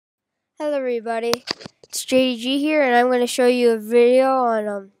Hello everybody, it's JDG here, and I'm going to show you a video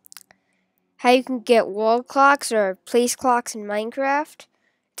on how you can get wall clocks or place clocks in Minecraft.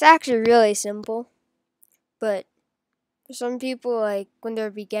 It's actually really simple, but for some people, like when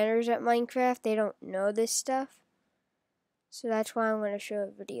they're beginners at Minecraft, they don't know this stuff. So that's why I'm going to show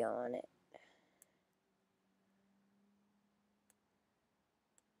a video on it.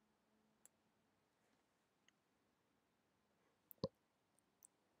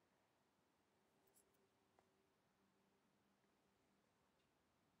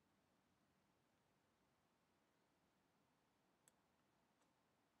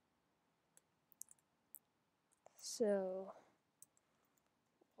 So,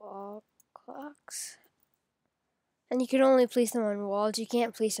 wall clocks. And you can only place them on walls, you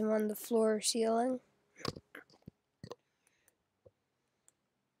can't place them on the floor or ceiling.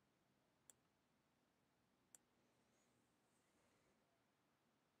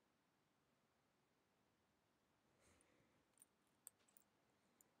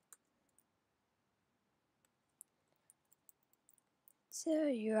 So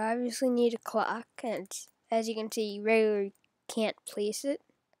you obviously need a clock, and as you can see, you regularly can't place it.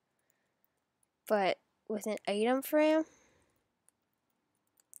 But with an item frame,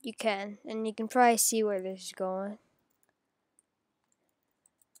 you can, and you can probably see where this is going.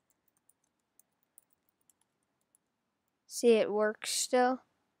 See, it works still.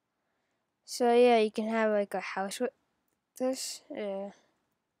 So yeah, you can have like a house with this.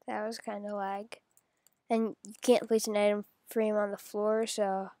 That was kind of lag. And you can't place an item frame on the floor,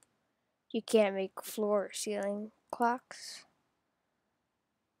 so you can't make floor or ceiling clocks.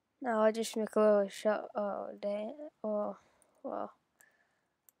 Now I'll just make a little oh dang. Oh well.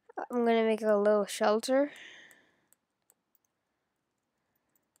 I'm gonna make a little shelter.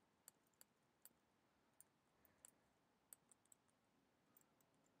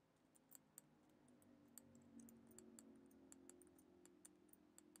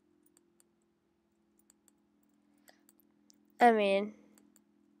 I mean,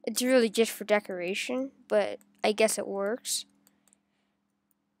 it's really just for decoration, but I guess it works.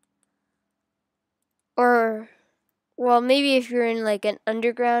 Or, well, maybe if you're in like an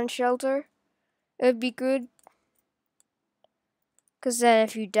underground shelter, it would be good. Because then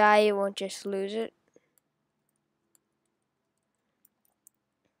if you die, you won't just lose it.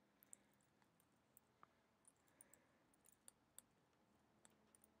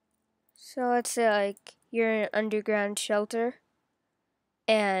 So let's say like you're in an underground shelter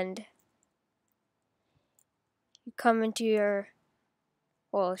and you come into your,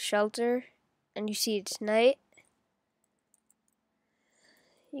 well, shelter and you see it's night.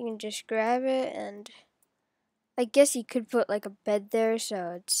 You can just grab it, and I guess you could put like a bed there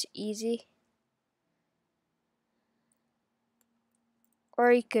so it's easy.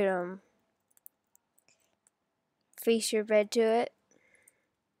 Or you could face your bed to it.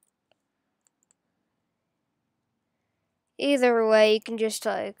 Either way, you can just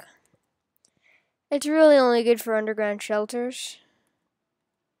like, it's really only good for underground shelters.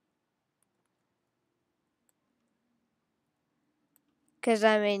 Because,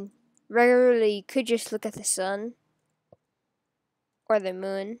 I mean, regularly you could just look at the sun or the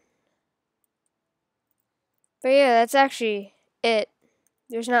moon. But yeah, that's actually it.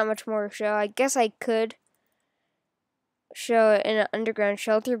 There's not much more to show. I guess I could show it in an underground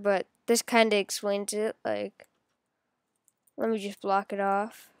shelter, but this kind of explains it. Like, let me just block it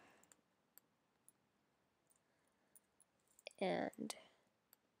off. And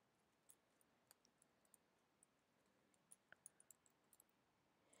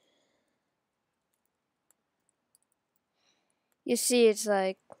you see it's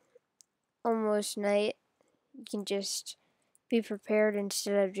like almost night. You can just be prepared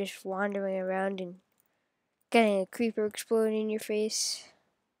instead of just wandering around and getting a creeper exploding in your face.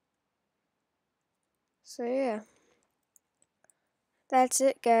 So yeah, that's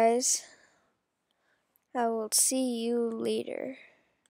it, guys. I will see you later.